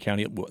Camden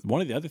County.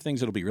 One of the other things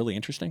that'll be really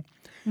interesting,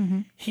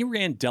 he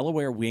ran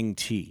Delaware Wing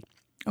T.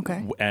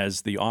 Okay.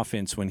 As the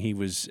offense when he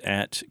was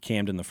at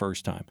Camden the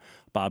first time.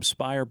 Bob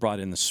Spire brought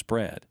in the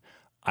spread.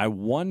 I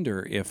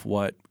wonder if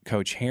what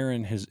Coach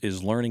Herron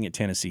is learning at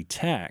Tennessee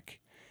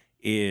Tech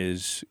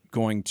is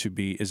going to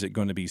be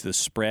the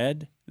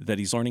spread that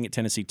he's learning at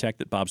Tennessee Tech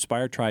that Bob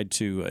Spire tried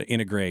to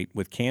integrate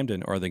with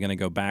Camden, or are they going to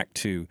go back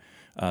to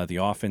the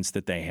offense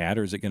that they had,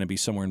 or is it going to be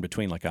somewhere in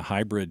between, like a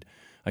hybrid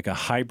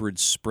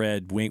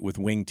spread with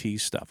wing T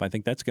stuff? I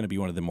think that's going to be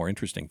one of the more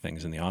interesting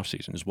things in the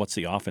offseason is what's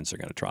the offense they're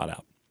going to trot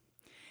out.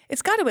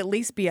 It's got to at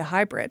least be a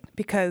hybrid,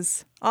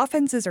 because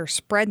offenses are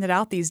spreading it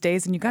out these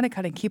days, and you got to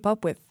kind of keep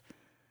up with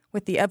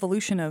the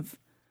evolution of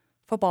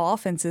football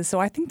offenses. So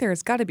I think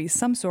there's got to be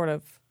some sort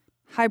of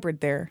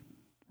hybrid there,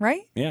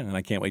 right? Yeah, and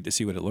I can't wait to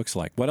see what it looks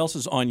like. What else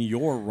is on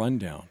your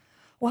rundown?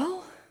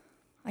 Well,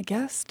 I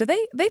guess. Do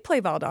they play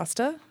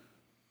Valdosta?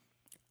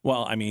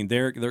 Well, I mean,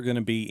 they're going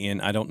to be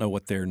in, I don't know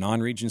what their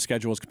non-region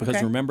schedule is,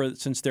 because remember,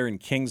 since they're in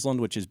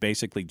Kingsland, which is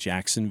basically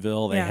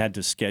Jacksonville, they had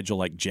to schedule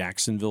like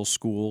Jacksonville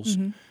schools.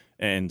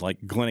 And like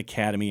Glen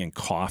Academy and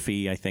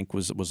Coffee, I think,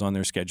 was on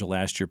their schedule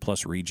last year,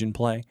 plus region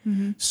play.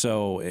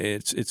 So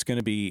it's going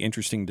to be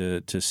interesting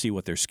to see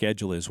what their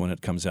schedule is when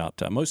it comes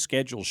out. Most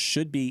schedules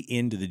should be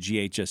into the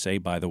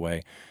GHSA, by the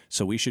way,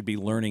 so we should be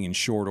learning in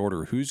short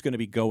order who's going to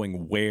be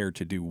going where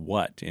to do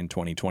what in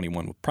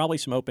 2021. With probably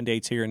some open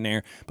dates here and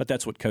there, but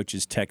that's what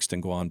coaches text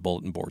and go on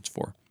bulletin boards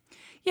for.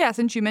 Yeah,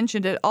 since you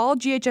mentioned it, all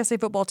GHSA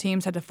football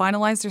teams had to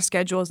finalize their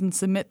schedules and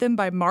submit them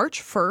by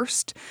March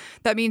 1st.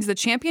 That means the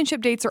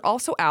championship dates are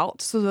also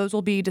out, so those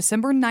will be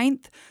December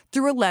 9th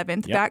through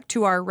 11th, back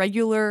to our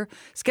regular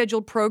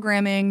scheduled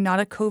programming, not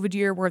a COVID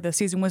year where the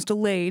season was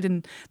delayed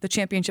and the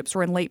championships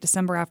were in late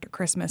December after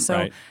Christmas.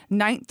 So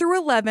 9th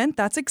through 11th,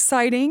 that's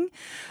exciting.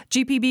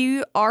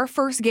 GPB, our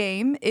first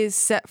game is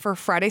set for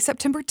Friday,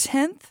 September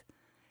 10th.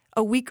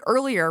 A week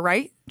earlier,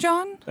 right,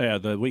 John? Yeah,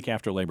 the week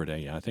after Labor Day.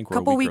 Yeah, I think we're a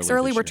couple a week weeks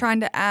early. this We're year.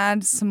 trying to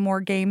add some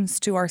more games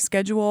to our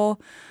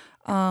schedule.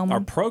 Our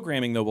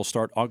programming, though, will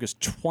start August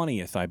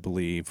 20th, I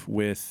believe,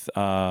 with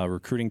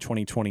Recruiting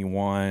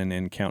 2021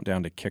 and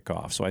Countdown to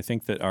Kickoff. So I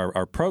think that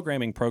our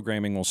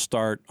programming will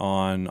start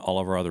on all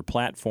of our other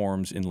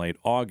platforms in late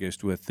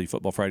August with the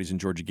Football Fridays and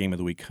Georgia Game of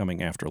the Week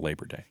coming after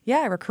Labor Day.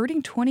 Yeah,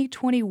 Recruiting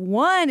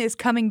 2021 is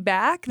coming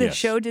back. The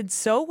show did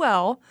so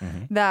well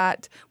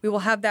that we will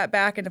have that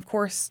back. And, of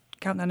course,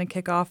 Countdown and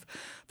Kickoff,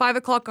 5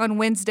 o'clock on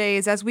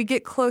Wednesdays. As we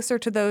get closer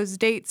to those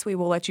dates, we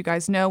will let you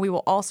guys know. We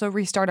will also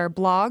restart our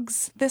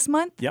blogs this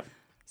month. Yep.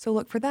 So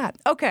look for that.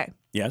 Okay.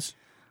 Yes.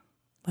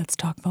 Let's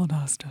talk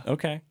Valdosta.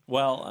 Okay.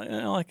 Well,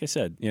 like I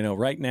said,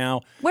 right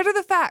now. What are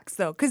the facts,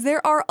 though? Because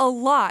there are a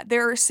lot.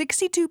 There are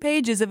 62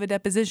 pages of a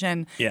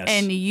deposition. Yes.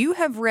 And you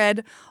have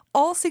read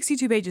all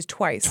 62 pages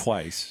twice.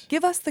 Twice.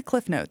 Give us the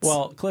Cliff Notes.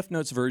 Well, Cliff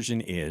Notes version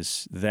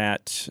is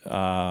that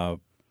the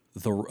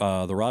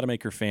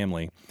Rodemaker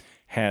family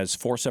has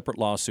 4 separate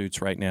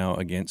lawsuits right now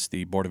against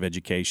the Board of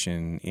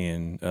Education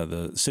in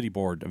the City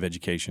Board of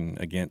Education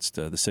against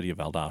the city of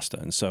Valdosta.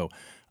 And so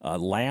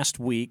last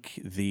week,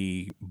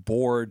 the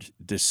board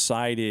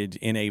decided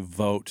in a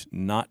vote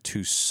not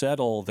to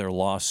settle their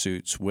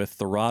lawsuits with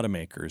the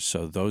Rodemakers.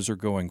 So those are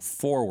going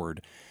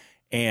forward.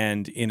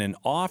 And in an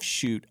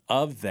offshoot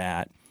of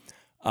that,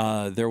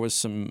 there was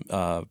some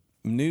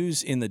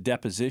news in the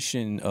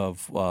deposition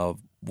of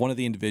one of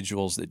the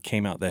individuals that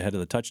came out, the head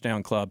of the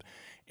Touchdown Club,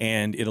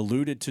 and it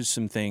alluded to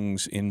some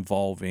things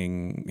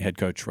involving head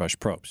coach Rush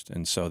Probst.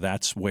 And so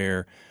that's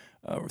where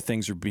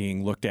things are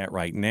being looked at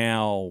right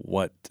now.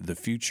 What the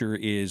future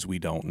is, we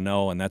don't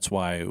know. And that's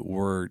why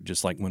we're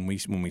just like when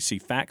we see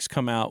facts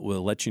come out,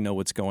 we'll let you know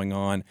what's going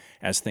on.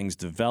 As things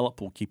develop,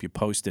 we'll keep you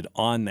posted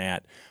on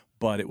that.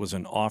 But it was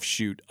an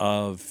offshoot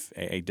of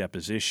a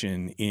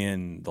deposition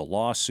in the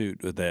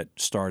lawsuit that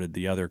started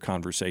the other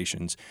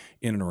conversations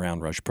in and around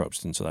Rush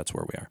Probst. And so that's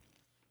where we are.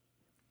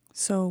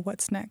 So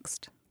what's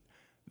next?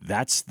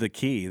 That's the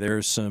key.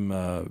 There's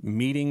some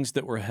meetings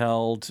that were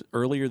held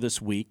earlier this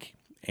week,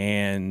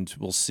 and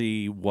we'll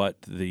see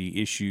what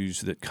the issues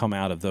that come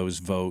out of those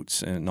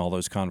votes and all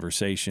those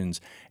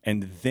conversations.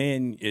 And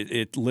then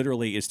it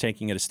literally is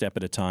taking it a step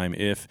at a time.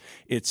 If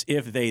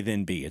they,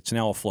 then be. It's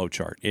now a flow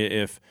chart.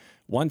 If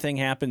one thing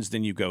happens,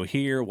 then you go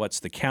here. What's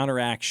the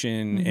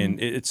counteraction? Mm-hmm.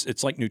 And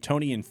it's like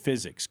Newtonian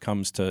physics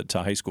comes to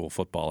high school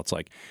football. It's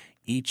like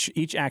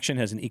each action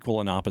has an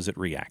equal and opposite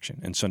reaction.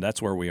 And so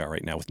that's where we are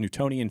right now with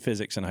Newtonian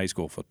physics in high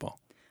school football.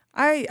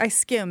 I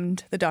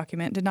skimmed the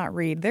document, did not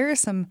read. There is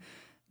some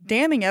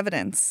damning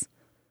evidence.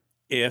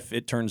 If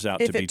it turns out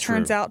to be true. If it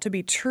turns out to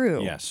be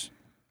true. Yes.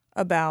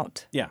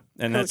 About and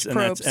Coach that's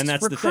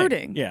Probst's recruiting. The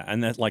thing. Yeah,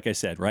 and that, like I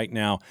said, right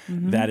now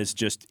that is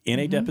just in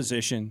a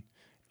deposition,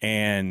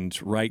 and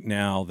right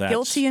now that's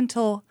guilty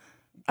until,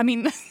 let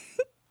me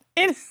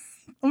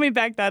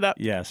back that up.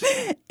 Yes.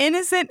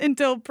 Innocent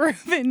until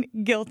proven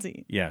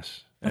guilty.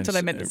 Yes. That's what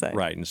I meant to say.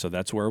 Right, and so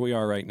that's where we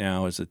are right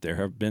now. Is that there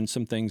have been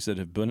some things that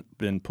have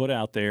been put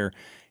out there,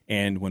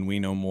 and when we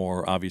know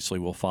more, obviously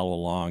we'll follow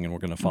along, and we're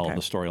going to follow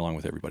the story along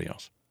with everybody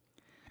else.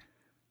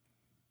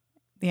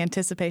 The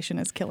anticipation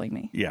is killing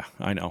me. Yeah,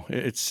 I know.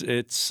 It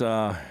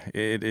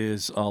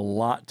is a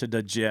lot to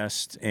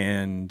digest,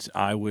 and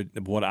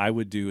what I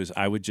would do is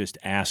I would just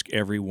ask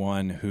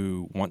everyone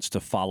who wants to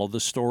follow the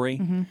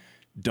story,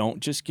 don't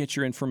just get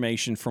your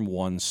information from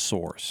one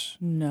source.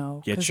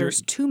 No, because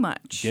there's too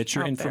much. Get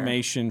your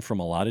information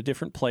from a lot of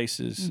different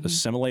places,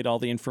 assimilate all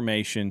the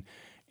information,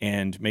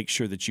 and make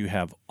sure that you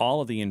have all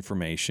of the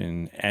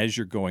information as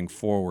you're going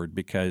forward,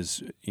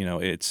 because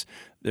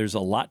there's a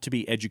lot to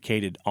be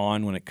educated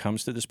on when it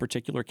comes to this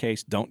particular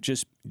case. Don't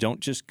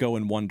just go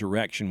in one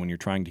direction when you're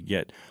trying to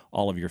get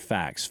all of your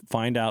facts.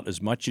 Find out as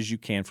much as you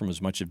can from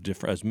as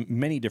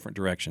many different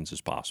directions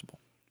as possible.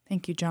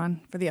 Thank you,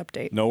 John, for the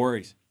update. No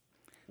worries.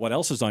 What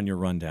else is on your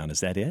rundown? Is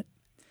that it?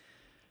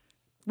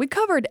 We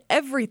covered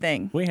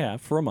everything. We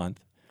have for a month.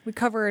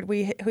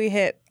 We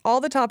hit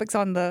all the topics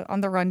on the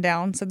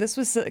rundown. So this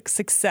was a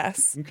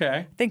success. Okay.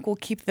 I think we'll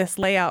keep this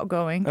layout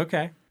going.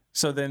 Okay.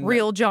 So then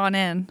reel John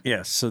in.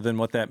 Yes. So then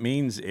what that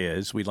means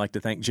is we'd like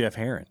to thank Jeff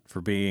Herron for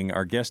being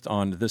our guest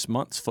on this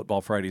month's Football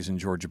Fridays in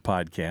Georgia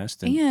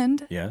podcast.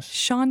 And yes,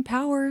 Sean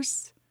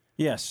Powers.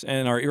 Yes,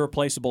 and our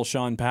irreplaceable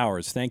Sean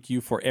Powers. Thank you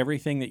for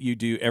everything that you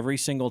do every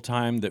single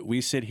time that we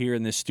sit here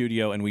in this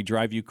studio and we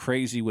drive you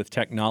crazy with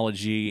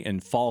technology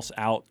and false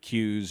out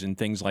cues and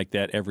things like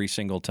that every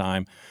single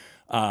time.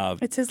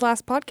 It's his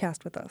last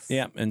podcast with us.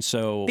 Yeah, and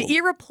so The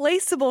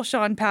irreplaceable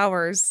Sean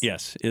Powers.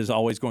 yes, is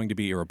always going to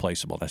be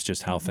irreplaceable. That's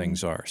just how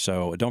things are.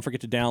 So don't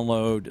forget to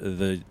download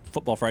the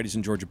Football Fridays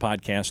in Georgia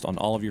podcast on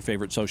all of your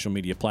favorite social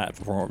media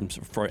platforms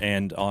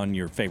and on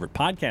your favorite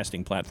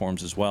podcasting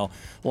platforms as well.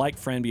 Like,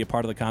 friend, be a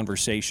part of the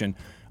conversation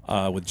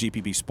with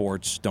GPB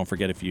Sports. Don't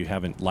forget, if you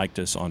haven't liked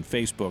us on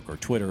Facebook or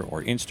Twitter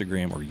or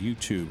Instagram or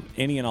YouTube,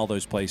 any and all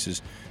those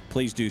places,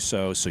 please do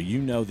so you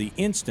know the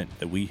instant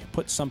that we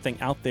put something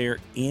out there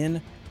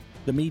in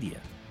the media,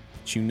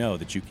 that you know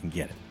that you can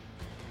get it.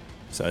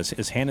 So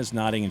as Hannah's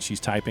nodding and she's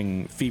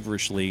typing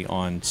feverishly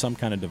on some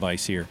kind of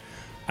device here,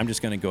 I'm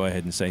just going to go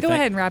ahead and say Go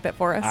ahead and wrap it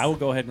for us. I will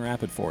go ahead and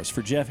wrap it for us.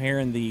 For Jeff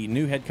Herron, the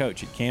new head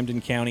coach at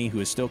Camden County, who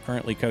is still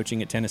currently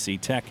coaching at Tennessee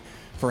Tech,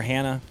 for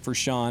Hannah, for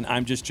Sean,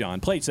 I'm just John.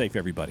 Play it safe,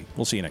 everybody.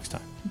 We'll see you next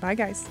time. Bye,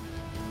 guys.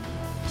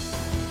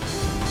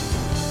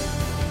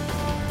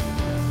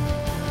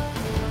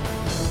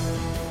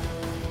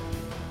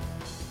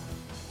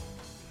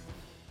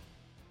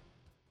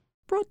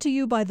 Brought to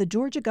you by the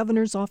Georgia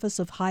Governor's Office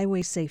of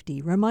Highway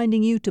Safety,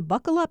 reminding you to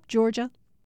buckle up, Georgia.